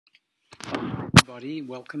everybody.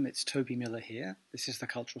 Welcome. It's Toby Miller here. This is the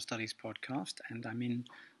Cultural Studies Podcast, and I'm in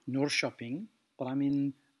Norrköping, but I'm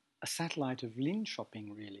in a satellite of Linköping,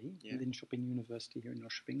 really. Yeah. Linköping University here in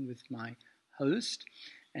Norrköping with my host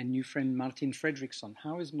and new friend Martin Fredriksson.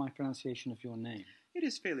 How is my pronunciation of your name? It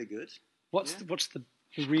is fairly good. What's the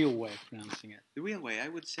real way of pronouncing it? The real way, I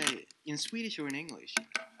would say, in Swedish or in English?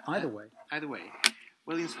 Either way. Either way.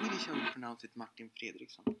 Well, in Swedish I would pronounce it Martin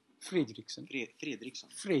Fredriksson. Fredriksson. Fredriksson.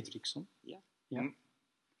 Fredriksson. Yeah. Yeah.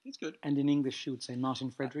 It's good. And in English you would say Martin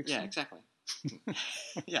Fredriksson? Yeah, exactly.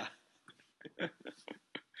 Yeah.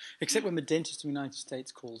 Except when the dentist in the United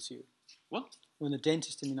States calls you. What? When the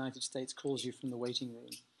dentist in the United States calls you from the waiting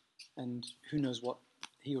room, and who knows what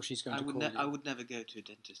he or she's going to call you. I would never go to a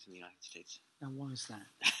dentist in the United States. Now, why is that?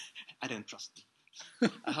 I don't trust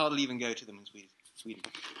them. I hardly even go to them in Sweden.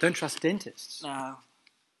 Don't trust dentists? No.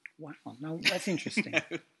 Wow, no, that's interesting.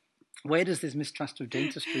 No. Where does this mistrust of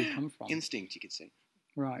dentistry come from? Instinct, you could say.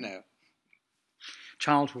 Right. No.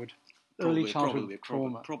 Childhood. Early childhood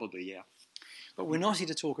trauma. Probably, yeah. But we're not here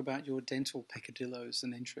to talk about your dental peccadillos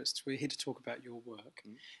and interests. We're here to talk about your work.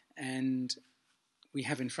 Mm. And we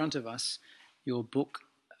have in front of us your book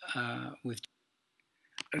with...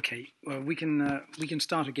 Okay, well, we can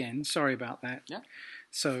start again. Sorry about that. Yeah.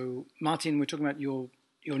 So, Martin, we're talking about your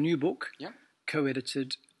new book, yeah,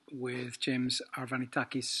 co-edited with James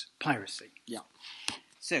Arvanitakis, Piracy. Yeah.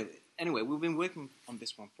 So, anyway, we've been working on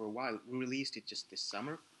this one for a while. We released it just this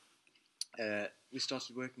summer. We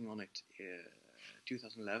started working on it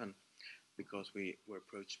 2011 because we were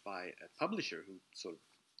approached by a publisher who sort of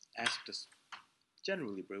asked us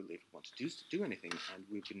generally broadly if we wanted to do anything, and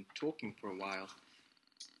we've been talking for a while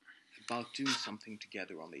about doing something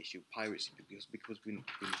together on the issue of piracy because we've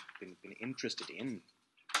been interested in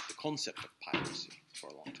the concept of piracy for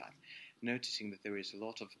a long time, noticing that there's a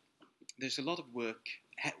lot of work.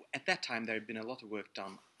 At that time, there had been a lot of work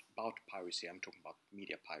done about piracy. I'm talking about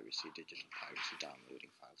media piracy, digital piracy,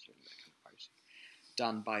 downloading files, and that kind of piracy,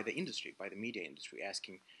 done by the industry, by the media industry,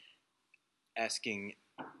 asking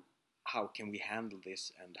how can we handle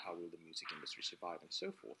this and how will the music industry survive and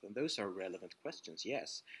so forth. And those are relevant questions,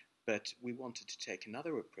 yes, but we wanted to take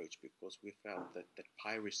another approach because we felt that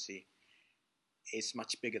piracy is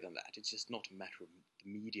much bigger than that. It's just not a matter of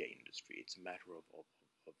the media industry. It's a matter of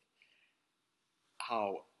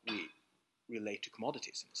how we relate to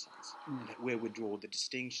commodities, in a sense, and where we draw the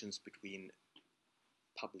distinctions between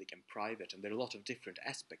public and private. And there are a lot of different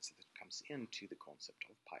aspects that comes into the concept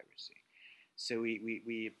of piracy. So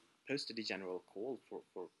we posted a general call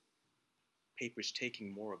for papers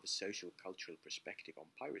taking more of a social cultural perspective on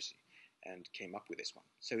piracy, and came up with this one.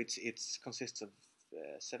 So it consists of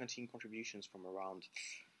 17 contributions from around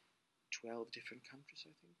 12 different countries,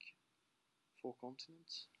 I think, 4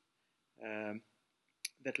 continents,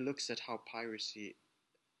 that looks at how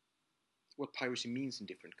what piracy means in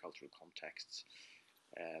different cultural contexts.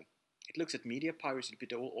 It looks at media piracy,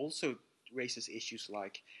 but also raises issues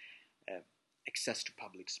like access to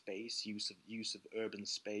public space, use of urban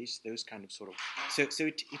space, those kind of sort of... So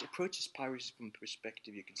it approaches piracy from the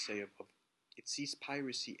perspective, you could say, of it sees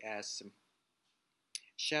piracy as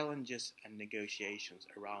challenges and negotiations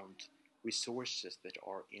around resources that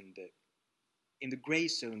are in the grey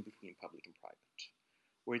zone between public and private,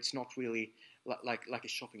 where it's not really like a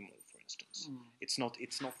shopping mall, for instance. It's not.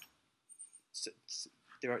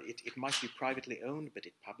 It might be privately owned, but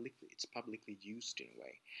it's publicly used in a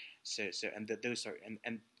way. So those are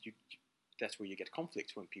that's where you get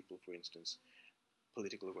conflicts when people, for instance,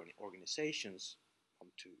 political organizations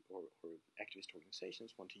want to, or activist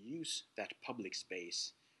organizations want to use that public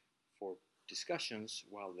space for discussions,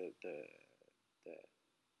 while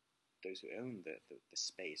those who own the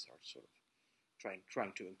space are sort of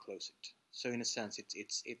trying to enclose it. So in a sense,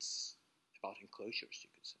 it's about enclosures, you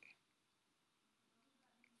could say.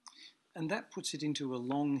 And that puts it into a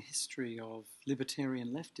long history of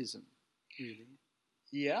libertarian leftism, really.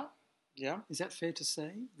 Yeah. Is that fair to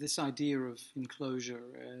say? This idea of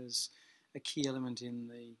enclosure as a key element in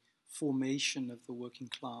the formation of the working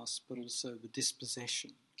class, but also the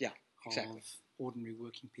dispossession of ordinary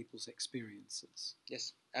working people's experiences.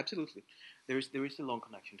 Yes, absolutely. There is a long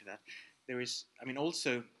connection to that. There is,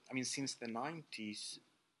 since the 90s,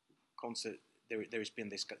 there has been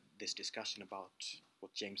this discussion about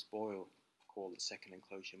what James Boyle called the second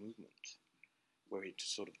enclosure movement, where he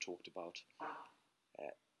sort of talked about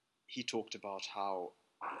how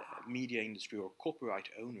media industry, or copyright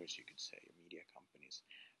owners, you could say, media companies,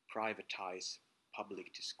 privatize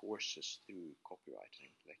public discourses through copyright and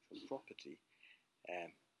intellectual property,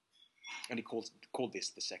 And he called this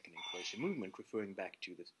the second enclosure movement, referring back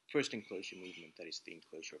to the first enclosure movement, that is the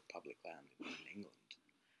enclosure of public land in England,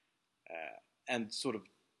 and sort of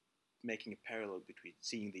making a parallel between,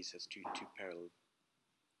 seeing these as two parallel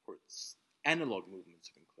or analog movements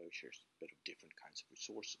of enclosures, but of different kinds of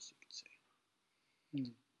resources, you could say.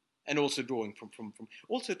 Mm. And also drawing from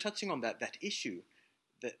also touching on that issue,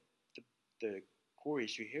 that the core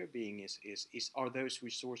issue here being is are those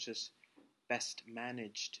resources best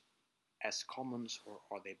managed as commons, or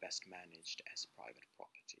are they best managed as private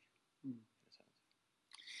property? Mm.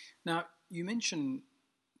 Now, you mentioned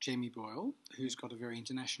Jamie Boyle, who's got a very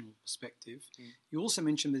international perspective. Mm. You also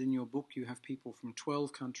mentioned that in your book you have people from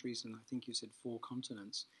 12 countries and I think you said 4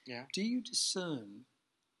 continents. Yeah. Do you discern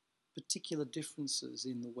particular differences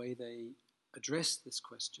in the way they address this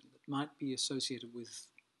question that might be associated with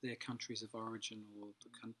their countries of origin or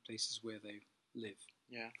the places where they live?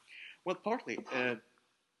 Yeah. Well, partly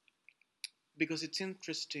because it's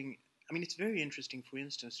interesting. I mean, it's very interesting, for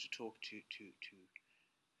instance, to talk to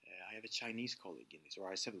I have a Chinese colleague in this, or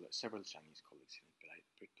I have several Chinese colleagues in it,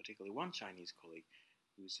 but particularly one Chinese colleague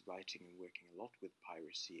who's writing and working a lot with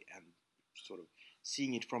piracy and sort of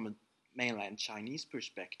seeing it from a mainland Chinese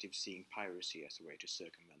perspective, seeing piracy as a way to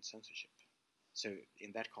circumvent censorship. So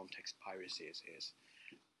in that context, piracy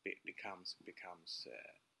becomes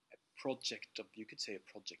a project of, you could say,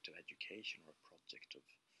 a project of education or a project of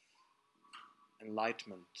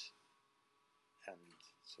enlightenment and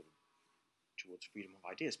sort of towards freedom of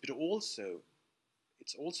ideas. But also,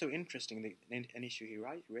 it's also interesting, an issue he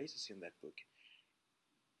raises in that book.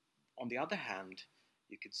 On the other hand,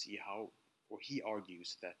 you could see how, or he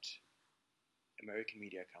argues that American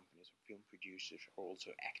media companies or film producers are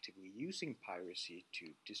also actively using piracy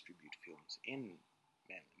to distribute films in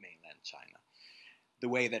mainland China. The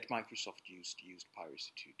way that Microsoft used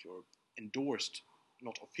piracy to or endorsed,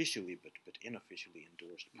 not officially but unofficially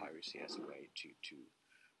endorsed piracy as a way to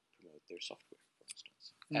promote their software, for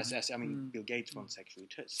instance. Mm-hmm. Bill Gates once actually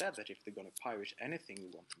said that if they're going to pirate anything, we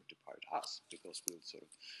want them to pirate us, because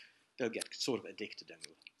they'll get sort of addicted and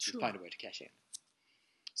we'll find a way to cash in.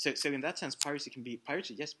 So in that sense, piracy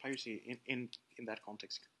in that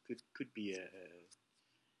context could be a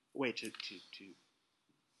way to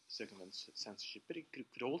circumvent censorship, but it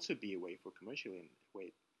could also be a way for commercial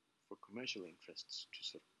interests to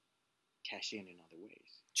sort of cash in other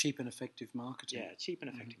ways. Cheap and effective marketing. Yeah, cheap and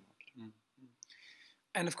effective marketing. Mm-hmm.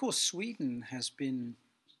 And of course, Sweden has been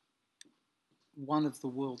one of the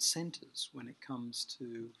world centres when it comes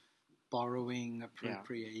to borrowing,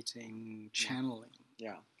 appropriating, channeling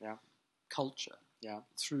culture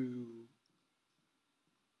through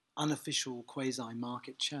unofficial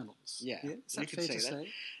quasi-market channels. Yeah, is that fair to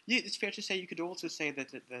say? Yeah, it's fair to say. You could also say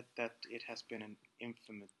that it has been an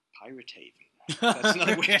infamous pirate haven. That's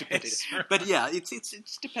another way to put it. But yeah, it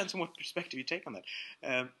depends on what perspective you take on that.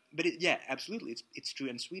 But absolutely, it's true.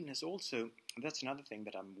 And Sweden has also, that's another thing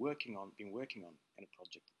that been working on in a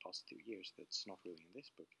project the past 2 years that's not really in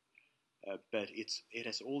this book. But it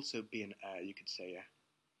has also been, you could say, a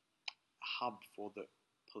hub for the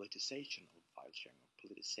politicization of file sharing, or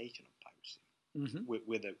politicization of piracy. Mm-hmm.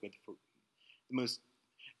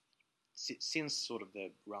 Since sort of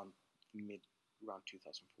around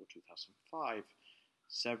 2004, 2005,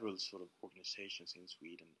 several sort of organizations in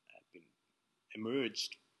Sweden have been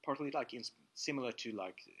emerged, partly similar to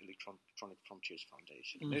Electronic Frontiers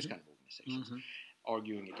Foundation, mm-hmm. those kind of organizations, mm-hmm.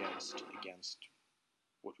 arguing against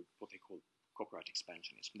what they call copyright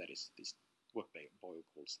expansionism. That is what Boyle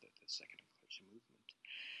calls the second enclosure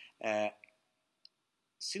movement.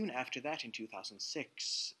 Soon after that, in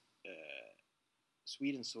 2006,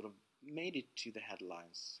 Sweden sort of made it to the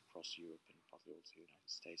headlines across Europe and partly also the United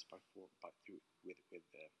States with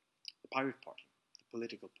the Pirate Party, the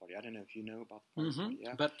political party. I don't know if you know about the Pirate mm-hmm. Party.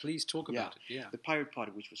 Yeah? But please talk about it. Yeah, the Pirate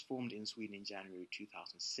Party, which was formed in Sweden in January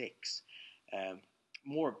 2006,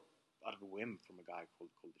 more out of a whim from a guy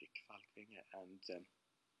called Rick Falkvinge, and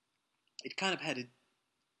it kind of had a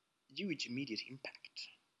huge immediate impact,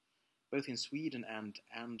 both in Sweden and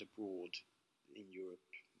abroad in Europe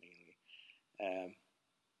mainly.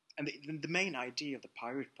 And the main idea of the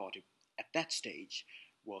Pirate Party at that stage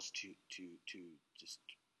was to just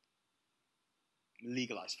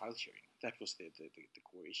legalize file sharing. That was the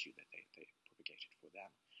core issue that they propagated for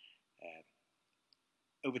them.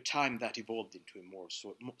 Over time, that evolved into a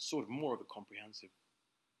more of a comprehensive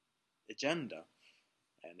agenda,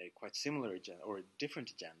 and a quite similar agenda, or a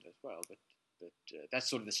different agenda as well. But that's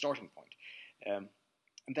sort of the starting point, and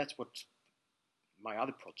that's what my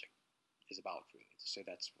other project is about, really. So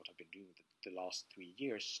that's what I've been doing the last 3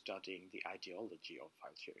 years, studying the ideology of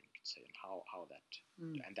file sharing, you could say, and how that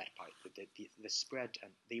and that part, the spread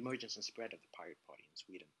and the emergence and spread of the pirate party in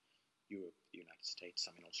Sweden, Europe, the United States,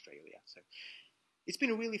 some in Australia. So it's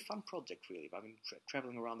been a really fun project, really. I've been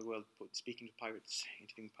traveling around the world, speaking to pirates,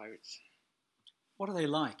 interviewing pirates. What are they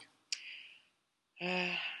like?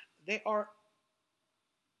 They are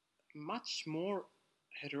much more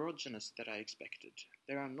heterogeneous than I expected.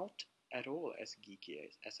 They are not at all as geeky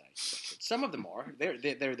as I expected. Some of them are. They're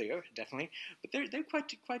there, definitely. But they're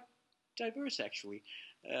quite diverse, actually.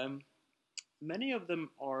 Many of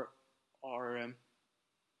them are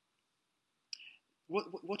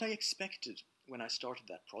what I expected when I started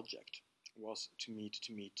that project was to meet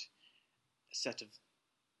a set of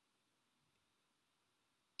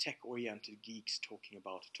tech-oriented geeks talking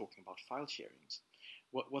about file sharings.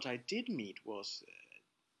 What I did meet was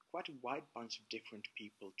quite a wide bunch of different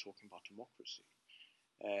people talking about democracy.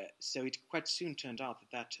 So it quite soon turned out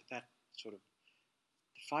that sort of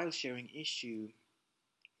the file sharing issue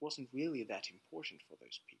wasn't really that important for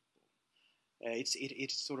those people.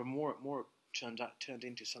 It's sort of more turned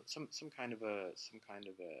into some kind of a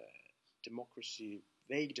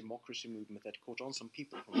vague democracy movement that caught on some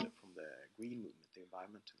people from the green movement, the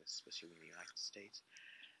environmentalists, especially in the United States,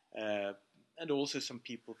 and also some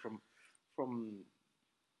people from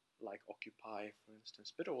like Occupy, for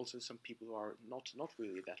instance, but also some people who are not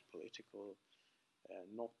really that political,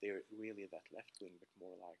 not really that left wing, but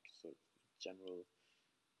more like sort of general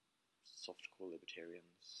softcore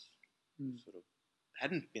libertarians, sort of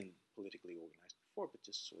hadn't been politically organized before, but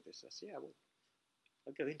just saw this as, yeah, well,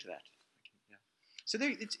 I'll go into that. So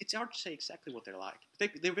it's hard to say exactly what they're like.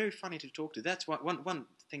 They're very funny to talk to. That's one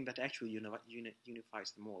thing that actually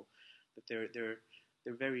unifies them all. That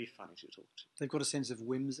they're very funny to talk to. They've got a sense of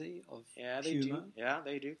whimsy, of humor. Do. Yeah,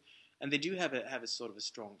 they do, and they do have a sort of a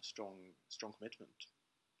strong commitment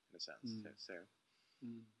in a sense. So.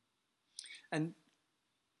 And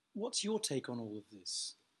what's your take on all of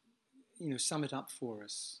this? Sum it up for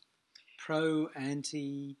us. Pro,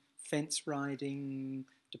 anti, fence riding.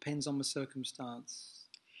 Depends on the circumstance.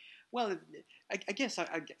 Well, I guess I'm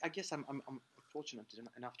fortunate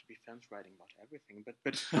enough to be fence riding about everything. But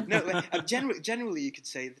no, generally you could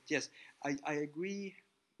say that yes, I agree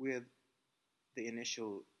with the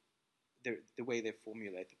initial the way they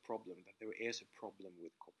formulate the problem, that there is a problem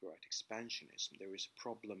with copyright expansionism. There is a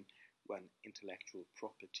problem when intellectual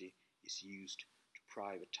property is used to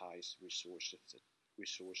privatize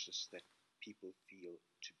resources that people feel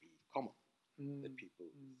to be common. That people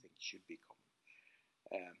think should be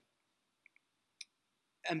common,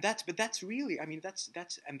 and that's really, I mean, that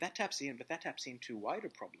taps into a wider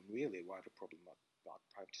problem, really, a wider problem about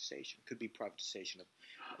privatization. It could be privatization of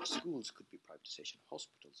schools, could be privatization of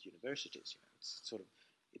hospitals, universities.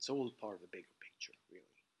 It's all part of a bigger picture, really.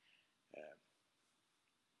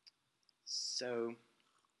 So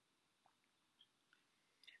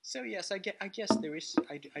yes, I guess there is.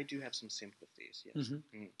 I do have some sympathies. Yes.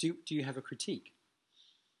 Mm-hmm. Do you have a critique?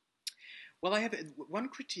 Well, I have one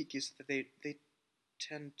critique is that they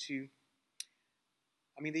tend to.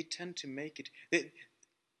 I mean, they tend to make it.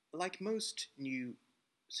 Like most new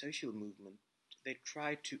social movement, they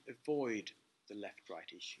try to avoid the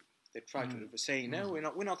left-right issue. They try to say, no, we're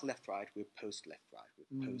not left-right. We're post-left-right.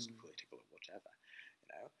 We're post-political or whatever.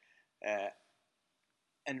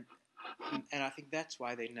 And I think that's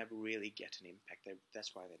why they never really get an impact.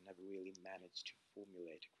 That's why they never really manage to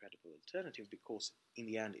formulate a credible alternative, because in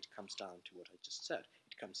the end it comes down to what I just said.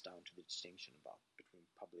 It comes down to the distinction between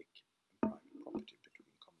public and private property, between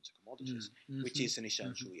commons and commodities, which is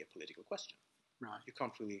essentially a political question. Right. You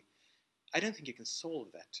can't really... I don't think you can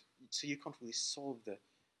solve that. So you can't really solve the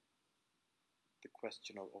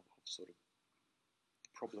question of sort of the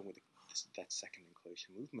problem with that second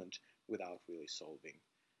enclosure movement without really solving...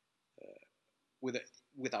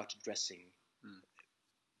 without addressing,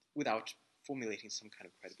 without formulating some kind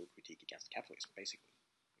of credible critique against capitalism, basically,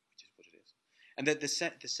 which is what it is. And that the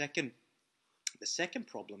second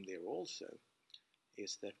problem there also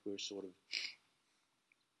is that we're sort of,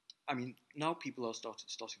 I mean, now people are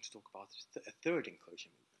starting to talk about a third enclosure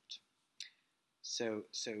movement. So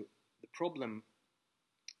the problem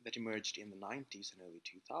that emerged in the 90s and early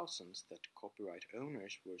 2000s, that copyright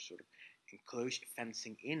owners were sort of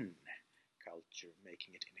fencing in culture,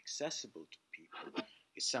 making it inaccessible to people,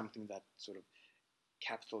 is something that sort of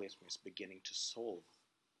capitalism is beginning to solve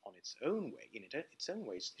on its own way, its own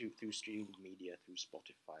ways, through streaming media, through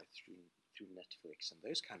Spotify, through Netflix, and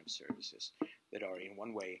those kind of services that are in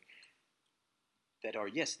one way, that are,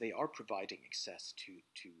 yes, they are providing access to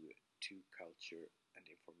to culture and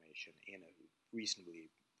information in a reasonably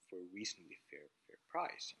fair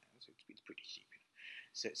price. So it's pretty cheap.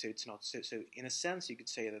 So it's not so in a sense you could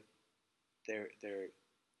say that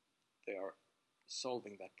they are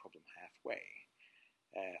solving that problem halfway.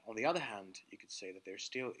 On the other hand, you could say that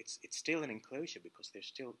it's still an enclosure, because there's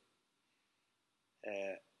still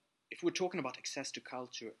if we're talking about access to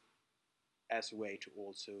culture as a way to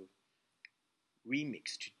also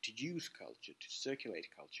remix, to use culture, to circulate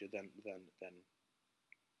culture, then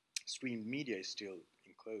streamed media is still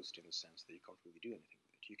enclosed in the sense that you can't really do anything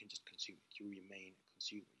with it. You can just consume it. You remain a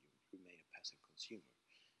consumer. You remain a passive consumer.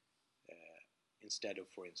 Instead of,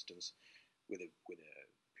 for instance, with a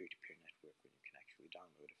peer-to-peer network, when you can actually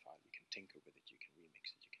download a file, you can tinker with it, you can remix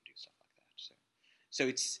it, you can do stuff like that. So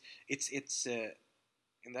it's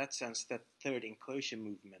in that sense, that third enclosure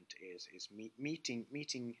movement is meeting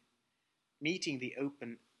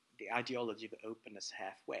the ideology of openness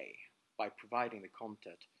halfway by providing the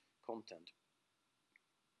content,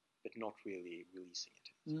 but not really releasing it.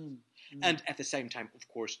 And at the same time, of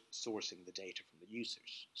course, sourcing the data from the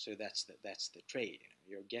users. So that's the trade.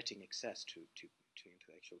 You're getting access to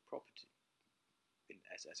intellectual property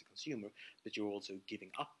as a consumer, but you're also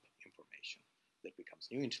giving up information that becomes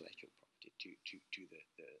new intellectual property to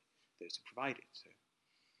those who provide it. So,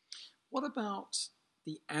 what about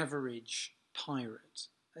the average pirate,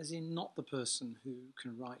 as in not the person who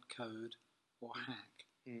can write code or hack,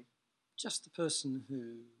 just the person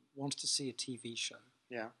who wants to see a TV show,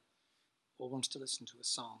 or wants to listen to a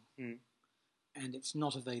song, and it's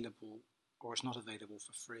not available, or it's not available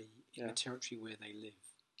for free in the territory where they live?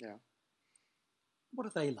 Yeah. What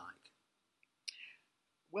are they like?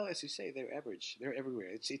 Well, as you say, they're average. They're everywhere.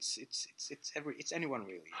 It's anyone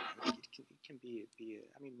really. It can be.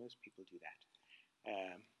 I mean, most people do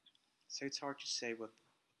that. So it's hard to say what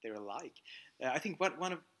they're like. I think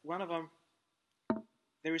one of them.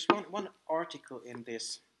 There is one article in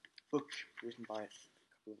this book written by a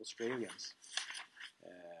couple of Australians,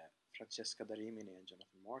 Francesca Darimini and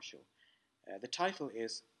Jonathan Marshall. The title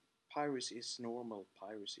is "Piracy is Normal,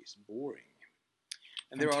 Piracy is Boring."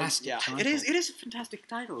 And fantastic title. It is a fantastic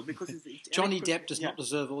title, because it's Johnny Depp does not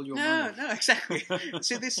deserve all your money. No, exactly.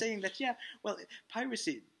 So they're saying that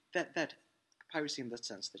piracy, that piracy in that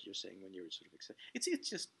sense that you're saying when you're sort of it's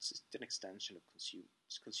just an extension of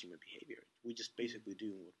consumer behavior. We're just basically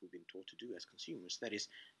doing what we've been taught to do as consumers. That is,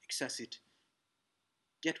 access it,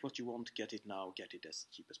 get what you want, get it now, get it as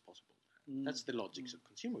cheap as possible. That's the logics of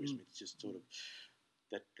consumerism. It's just sort of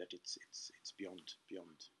that it's beyond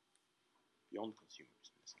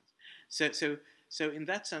consumerism in a sense. So in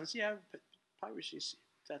that sense, but piracy is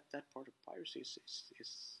that part of piracy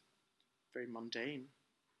is very mundane,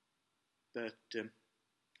 but and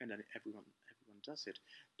then everyone does it.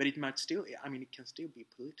 But it might still, it can still be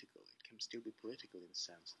political. It can still be political in the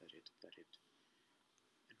sense that it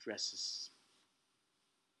addresses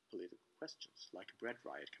political questions. Like a bread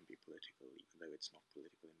riot can be political, even though it's not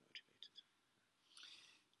politically motivated.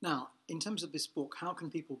 Now, in terms of this book, how can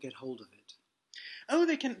people get hold of it? Oh,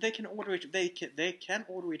 they can order it. They can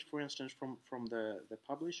order it, for instance, from the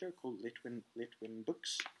publisher called Litwin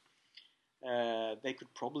Books. They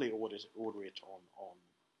could probably order it on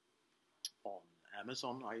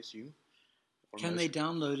Amazon, I assume. Can they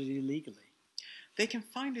download it illegally? They can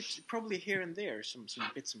find it probably here and there, some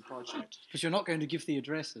bits and parts of it. But you're not going to give the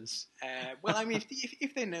addresses. Well,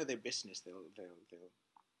 if they know their business,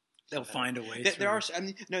 they'll find a way. There are.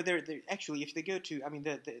 They're actually, if they go to,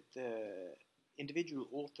 the individual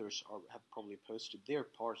authors have probably posted their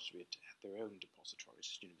parts of it at their own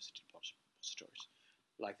depositories, university depositories,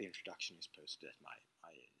 like the introduction is posted at my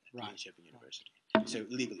Linköping University. So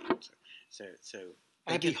legally also. So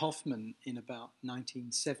Abby Hoffman, in about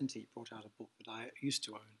 1970, brought out a book that I used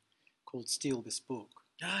to own called Steal This Book.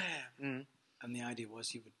 Oh, yeah. Mm. And the idea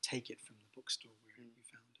was you would take it from the bookstore where you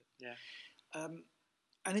found it. Yeah.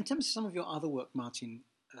 And in terms of some of your other work, Martin,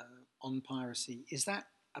 on piracy, is that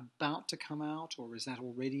about to come out, or is that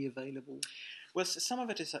already available? Well, some of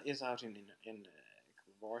it is out in a couple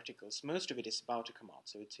of articles. Most of it is about to come out,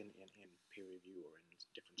 so it's in peer review or in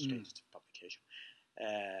different stages of publication.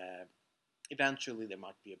 Eventually, there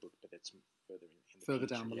might be a book, but it's further in the further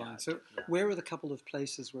future. down the line. So, where are the couple of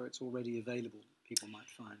places where it's already available? People might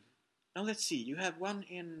find it. Now, let's see. You have one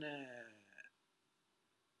in.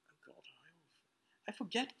 I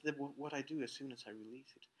forget what I do as soon as I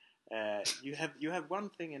release it. You have one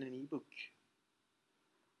thing in an ebook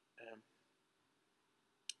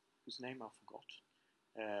whose name I forgot.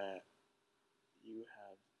 You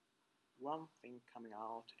have one thing coming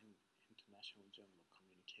out in International Journal of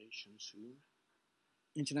Communication soon.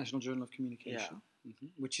 International Journal of Communication,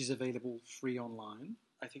 which is available free online.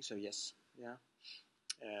 I think so. Yes. Yeah.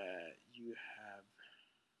 You have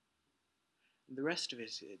the rest of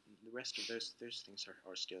it. The rest of those things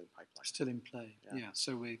are still in pipeline. Still in play. Yeah.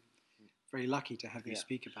 So we're very lucky to have you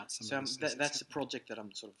speak about some of this. So that's a project that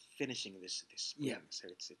I'm sort of finishing this spring. Yeah. So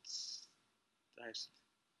it's I have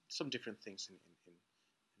some different things in output,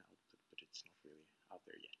 but it's not really out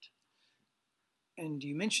there yet. And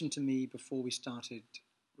you mentioned to me before we started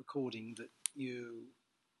recording that you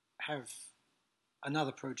have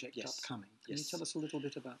another project upcoming. Can you tell us a little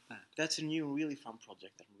bit about that? That's a new, really fun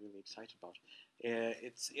project that I'm really excited about.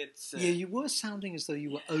 It's you were sounding as though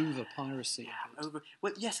you were over piracy. Yeah, over.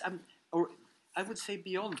 Well, yes, or I would say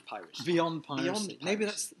beyond piracy. Beyond piracy. Maybe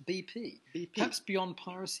that's BP. Perhaps Beyond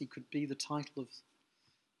Piracy could be the title of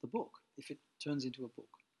the book if it turns into a book.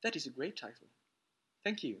 That is a great title.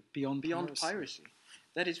 Thank you. Beyond Piracy.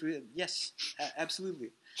 That is really, yes,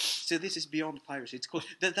 absolutely. So this is Beyond Piracy. It's called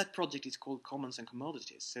that project is called Commons and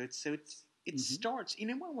Commodities. So it starts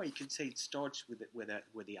in one way you can say it starts with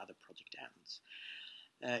where the other project ends.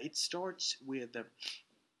 It starts with the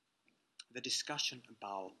discussion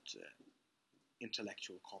about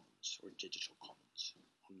intellectual commons or digital commons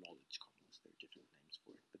or knowledge commons. There are different names for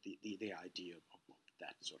it, but the idea of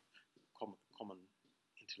that sort of common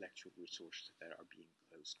intellectual resources that are being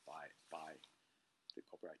closed by the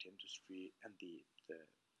copyright industry and the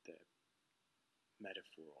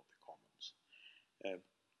metaphor of the commons.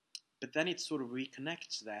 But then it sort of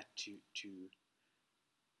reconnects that to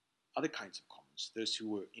other kinds of commons, those who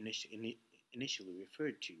were initially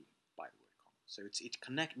referred to by the word commons. So it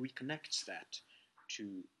reconnects that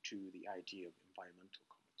to the idea of environmental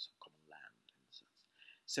commons, common land in a sense.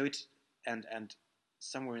 So and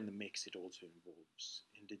somewhere in the mix it also involves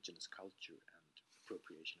indigenous culture and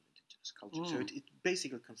appropriation of indigenous culture. So it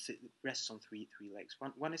basically rests on three legs.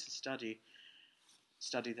 One is a study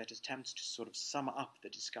that attempts to sort of sum up the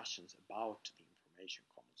discussions about the information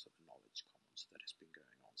commons or the knowledge commons that has been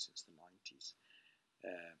going on since the 90s.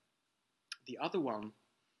 The other one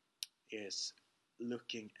is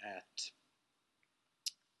looking at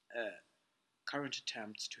current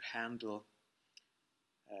attempts to handle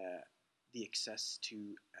the access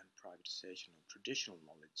to and privatization of traditional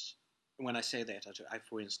knowledge. When I say that, I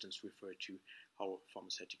for instance refer to how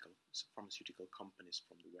pharmaceutical companies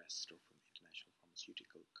from the West or from international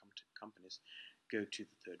pharmaceutical companies go to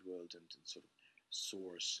the third world and sort of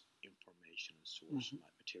source information and source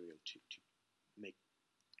material to make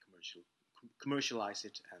commercialize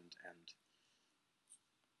it and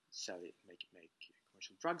sell it, make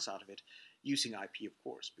commercial drugs out of it, using IP, of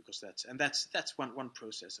course, because that's one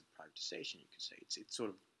process of privatization. You could say it's sort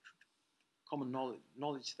of common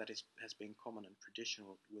knowledge that has been common and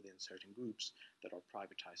traditional within certain groups that are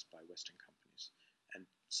privatized by Western companies and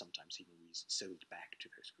sometimes even sold back to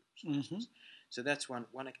those groups. So that's one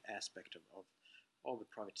aspect of the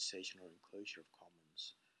privatization or enclosure of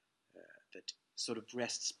commons that sort of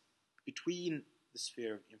rests between the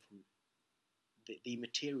sphere of the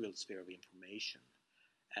material sphere of information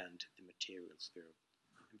and the material sphere of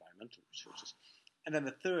environmental resources. And then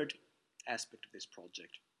the third aspect of this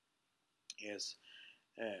project is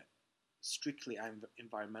strictly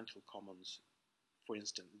environmental commons, for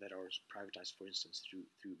instance, that are privatized, for instance, through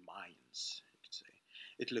mines. You could say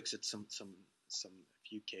it looks at some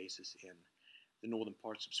few cases in the northern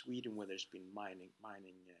parts of Sweden where there's been mining on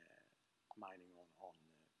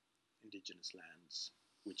indigenous lands,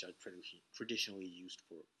 which are traditionally used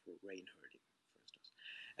for rain herding, for instance,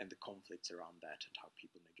 and the conflicts around that and how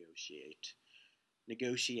people negotiate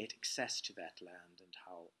access to that land and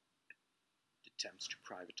how attempts to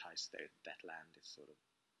privatize that land is sort of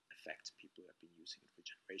affects people who have been using it for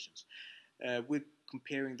generations. We're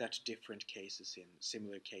comparing that to different cases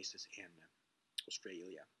similar cases in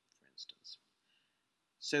Australia, for instance.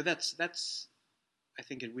 So that's I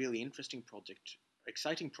think a really interesting project,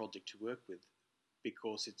 exciting project to work with,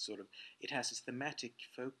 because it has a thematic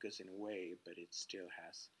focus in a way, but it still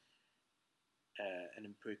has an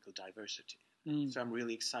empirical diversity. So I'm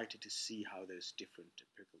really excited to see how those different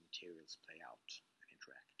empirical materials play out and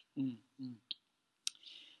interact.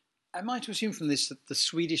 I might assume from this that the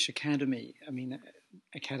Swedish Academy,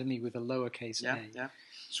 Academy with a lowercase a,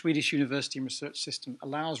 Swedish University and Research System,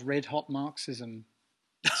 allows red-hot Marxism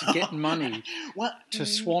to get money to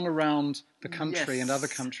swan around the country and other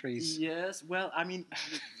countries. Yes, well,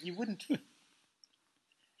 you wouldn't...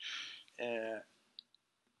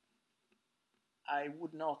 I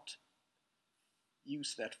would not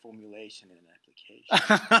use that formulation in an application.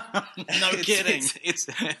 No kidding.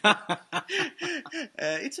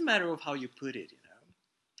 It's a matter of how you put it,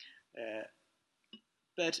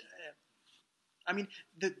 but I mean,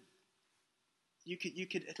 you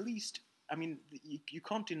could at least. I mean, you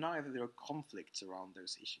can't deny that there are conflicts around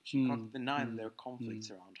those issues. You can't deny that there are conflicts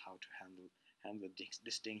around how to handle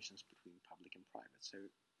distinctions between public and private. So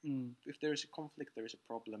if there is a conflict, there is a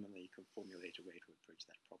problem, and then you can formulate a way to approach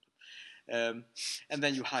that problem. And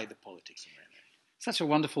then you hide the politics somewhere in there. Such a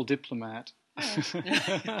wonderful diplomat.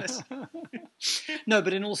 Yes. No,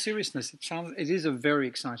 but in all seriousness, it is a very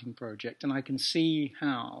exciting project, and I can see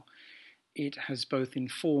how it has both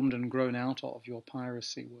informed and grown out of your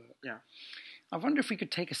piracy work. Yeah. I wonder if we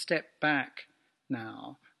could take a step back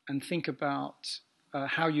now and think about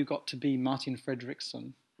how you got to be Martin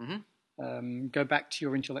Fredriksson. Mm-hmm. Go back to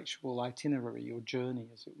your intellectual itinerary, your journey,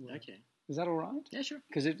 as it were. Okay. Is that all right? Yeah, sure.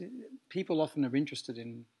 Because people often are interested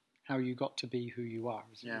in how you got to be who you are,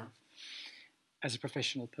 as a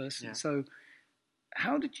professional person. Yeah. So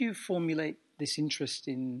how did you formulate this interest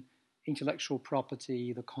in intellectual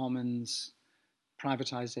property, the commons,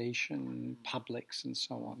 privatization, publics, and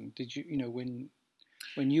so on? Did you,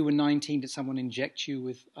 when you were 19, did someone inject you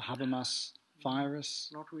with a Habermas virus?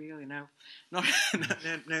 Not really, no. No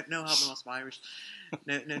Habermas virus.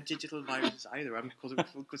 No digital viruses either. I'm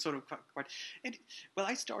sort of quite. Well,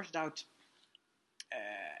 I started out.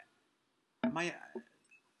 My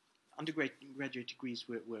undergraduate degrees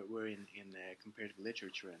were in comparative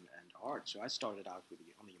literature and art, so I started out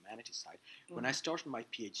on the humanities side. When I started my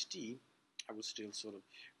PhD, I was still sort of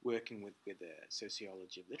working with the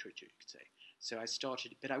sociology of literature, you could say. So I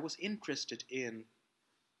started, but I was interested in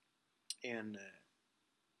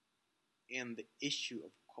the issue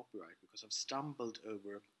of copyright because I'd stumbled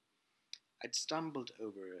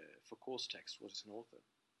over Foucault's text, What is an Author,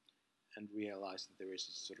 and realized that there is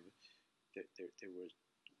a sort of there were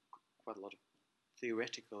quite a lot of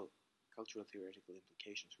cultural theoretical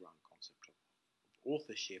implications around the concept of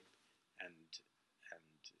authorship and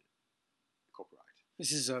copyright.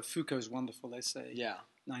 This is Foucault's wonderful essay. Yeah.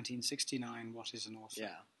 1969, What is an Author?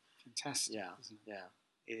 Yeah. Fantastic, yeah. isn't it? Yeah,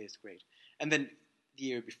 it is great. And then the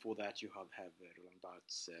year before that, you have Roland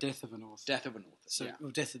Barthes' Death of an Author. Death of an Author. So, yeah.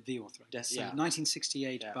 or Death of the Author. So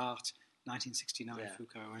 1968, Barthes, 1969,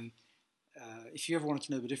 Foucault. And if you ever wanted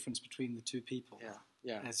to know the difference between the two people,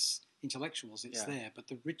 as intellectuals, it's there. But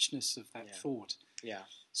the richness of that thought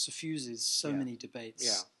suffuses so many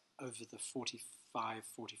debates over the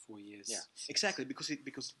 44 years. Yeah, exactly, because it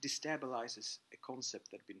destabilizes a concept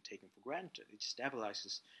that had been taken for granted. It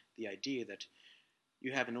destabilizes the idea that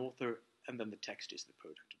you have an author and then the text is the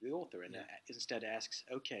product of the author, and instead asks,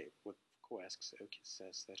 what Foucault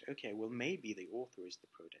says that, well, maybe the author is the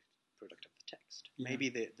product of the text. Yeah. Maybe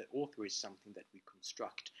the author is something that we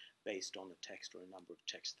construct based on a text or a number of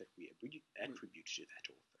texts that we attribute to that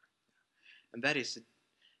author. And that is,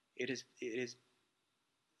 it's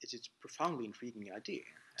a profoundly intriguing idea.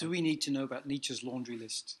 Do we need to know about Nietzsche's laundry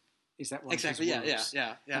list? Is that one exactly, of his works?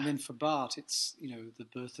 Yeah. And then for Barthes, it's, the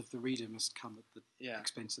birth of the reader must come at the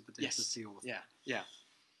expense of the death of the author. Yeah.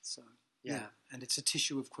 So, and it's a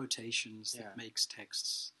tissue of quotations that makes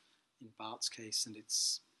texts, in Barthes' case, and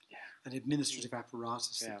it's an administrative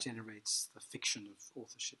apparatus that generates the fiction of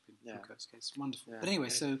authorship in Foucault's case. Wonderful. But anyway,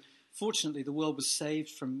 so fortunately the world was saved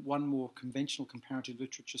from one more conventional comparative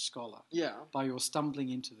literature scholar by your stumbling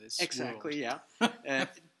into this Exactly, world. But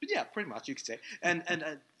pretty much you could say. And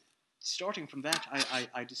starting from that,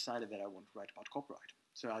 I decided that I want to write about copyright.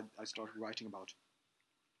 So I started writing about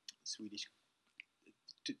Swedish,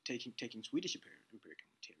 taking Swedish empirical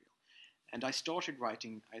material. And I started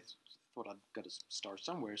writing, I thought I'd got to start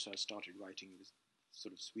somewhere, so I started writing this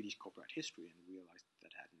sort of Swedish copyright history and realized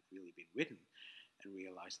that hadn't really been written, and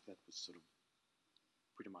realized that was sort of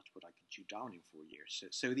pretty much what I could chew down in 4 years.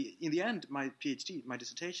 So in the end, my PhD, my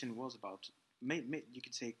dissertation was about, you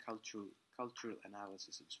could say, cultural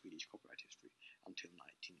analysis of Swedish copyright history until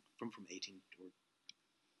from 18, or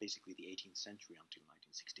basically the 18th century until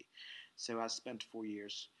 1960. So I spent 4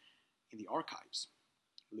 years in the archives,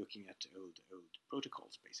 looking at old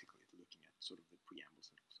protocols, basically, looking at sort of the preambles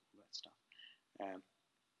and all that stuff.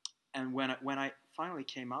 And when I finally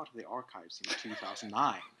came out of the archives in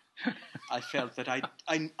 2009, I felt that I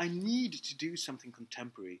need to do something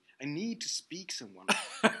contemporary. I need to speak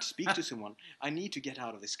to someone. I need to get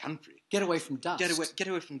out of this country. Get away from dust. Get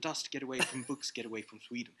away from dust. Get away from books. Get away from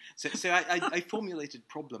Sweden. So I formulated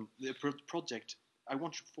project. I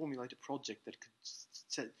wanted to formulate a project that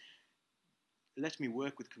could let me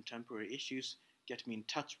work with contemporary issues, get me in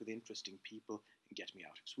touch with interesting people, and get me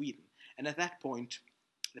out of Sweden. And at that point,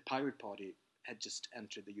 the Pirate Party had just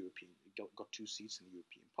entered got 2 seats in the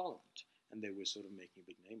European Parliament, and they were sort of making a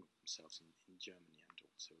big name of themselves in Germany and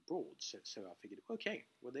so broad. So I figured, okay,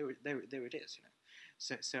 well there it is, you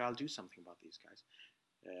know. So I'll do something about these guys,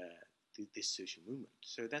 this social movement.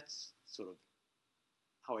 So that's sort of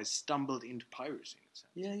how I stumbled into piracy in a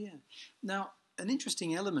sense. Yeah. Now, an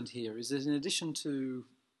interesting element here is that in addition to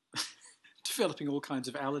developing all kinds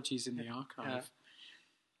of allergies in the archive,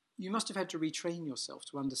 you must have had to retrain yourself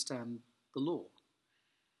to understand the law.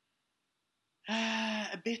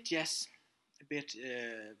 A bit, yes. A bit.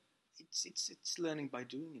 It's learning by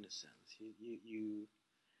doing, in a sense. You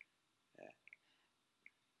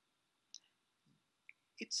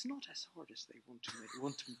it's not as hard as they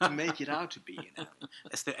want to make it out to be, you know.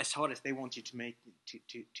 As hard as they want you to make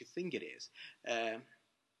to think it is. It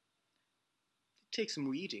takes some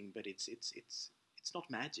reading, but it's not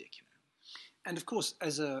magic, you know. And of course,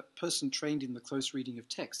 as a person trained in the close reading of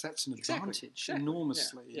text, that's an advantage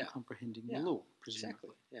enormously in comprehending the law,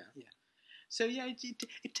 presumably. Exactly. So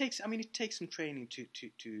it takes some training to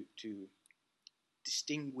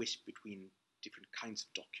distinguish between different kinds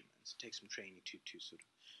of documents. It takes some training to sort of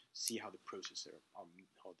see how the process how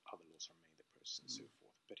the laws are made, the process and so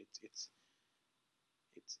forth. But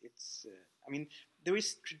it's I mean, there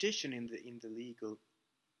is tradition in the legal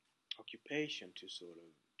occupation to sort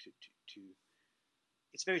of to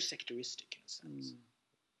it's very sectaristic in a sense.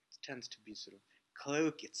 It tends to be sort of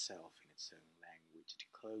cloak itself in its own language.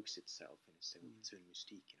 It cloaks itself in its own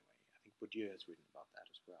mystique in a way. I think Bourdieu has written about that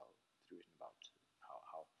as well. He's written about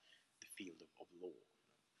how the field of law,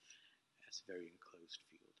 you know, as a very enclosed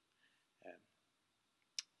field.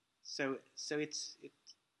 So it's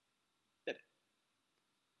but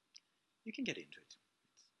you can get into it.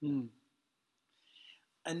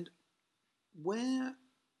 And where,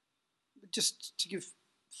 just to give,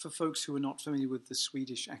 for folks who are not familiar with the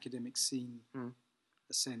Swedish academic scene,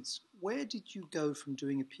 a sense, where did you go from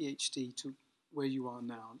doing a PhD to where you are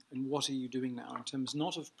now? And what are you doing now in terms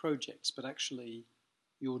not of projects, but actually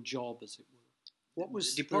your job, as it were? What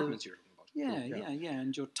was departments you're talking about? Yeah,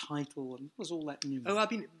 and your title, and was all that new? Oh, I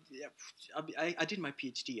did my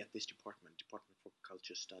PhD at this Department for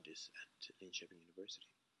Culture Studies at Linköping University.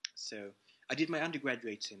 So I did my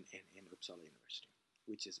undergraduates in Uppsala University,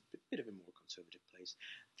 which is a bit of a more conservative place.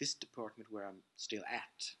 This department where I'm still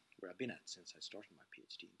at, where I've been at since I started my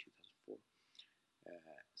PhD in 2004.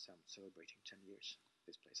 So I'm celebrating 10 years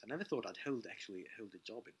this place. I never thought I'd hold a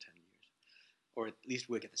job in 10 years, or at least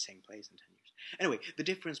work at the same place in 10 years. Anyway, the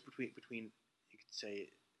difference between you could say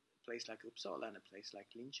a place like Uppsala and a place like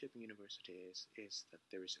Linköping University is that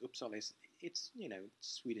there is Uppsala it's you know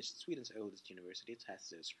Sweden's oldest university. It has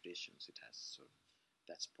those traditions. It has sort of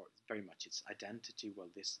that's very much its identity. Well,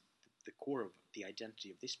 the core of the identity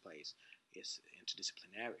of this place is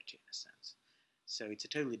interdisciplinarity in a sense. So it's a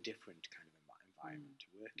totally different kind of environment to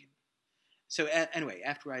work in. So anyway,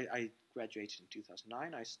 after I graduated in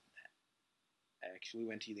 2009, I actually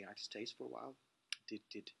went to the United States for a while.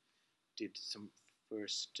 Did some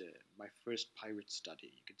my first pirate study,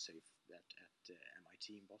 you could say, that at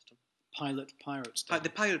MIT in Boston. Pirate study. The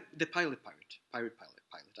pilot. I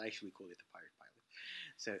actually call it the pirate pilot.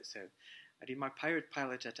 So I did my pirate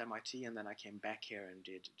pilot at MIT, and then I came back here and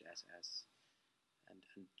did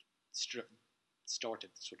started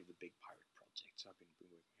sort of the big pirate project. So I've been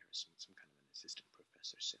working here as some kind of an assistant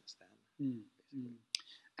professor since then.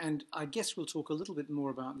 And I guess we'll talk a little bit more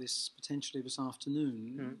about this potentially this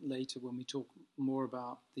afternoon, later when we talk more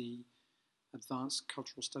about the Advanced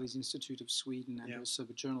Cultural Studies Institute of Sweden and also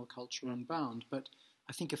the journal Culture Unbound. But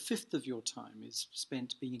I think a fifth of your time is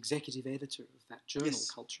spent being executive editor of that journal,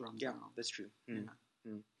 Culture Unbound. Yeah, that's true.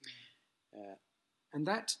 And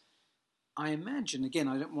that, I imagine, again,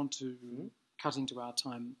 I don't want to cut into our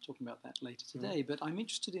time talking about that later today, but I'm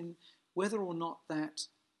interested in whether or not that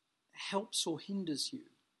helps or hinders you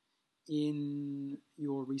in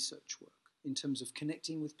your research work, in terms of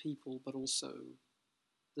connecting with people, but also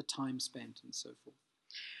the time spent and so forth.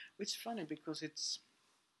 It's funny because it's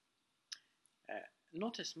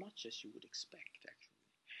not as much as you would expect,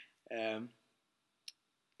 actually.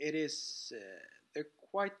 It is, they're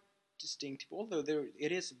quite distinctive, although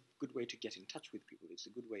it is a good way to get in touch with people. It's a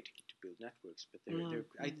good way to build networks, but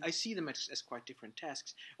I see them as quite different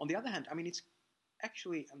tasks. On the other hand, I mean, it's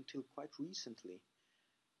actually until quite recently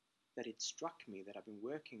that it struck me that I've been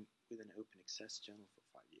working with an open access journal for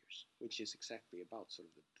 5 years, which is exactly about sort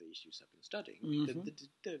of the issues I've been studying,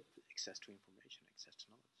 the access to information, access to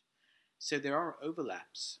knowledge. So there are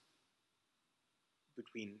overlaps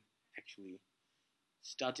between actually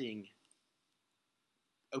studying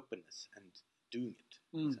openness and doing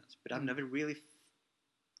it, in a sense. But I've never really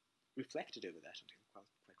reflected over that until quite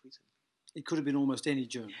recently. It could have been almost any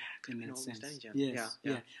journal in that almost sense. Any journal. Yes,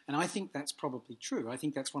 yeah. And I think that's probably true. I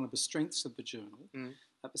think that's one of the strengths of the journal.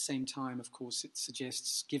 At the same time, of course, it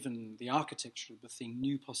suggests, given the architecture of the thing,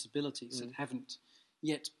 new possibilities that haven't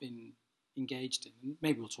yet been engaged in. And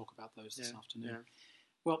maybe we'll talk about those this afternoon. Yeah.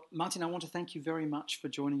 Well, Martin, I want to thank you very much for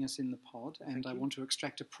joining us in the pod, and I want to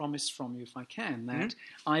extract a promise from you, if I can, that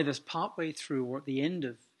either partway through or at the end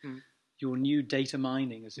of your new data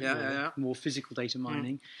mining, as it were, more physical data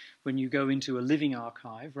mining, when you go into a living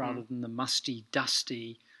archive rather than the musty,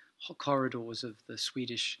 dusty corridors of the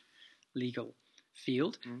Swedish legal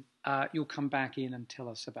field, you'll come back in and tell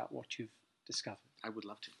us about what you've discovered. I would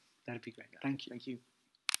love to. That'd be great. Thank you. Thank you.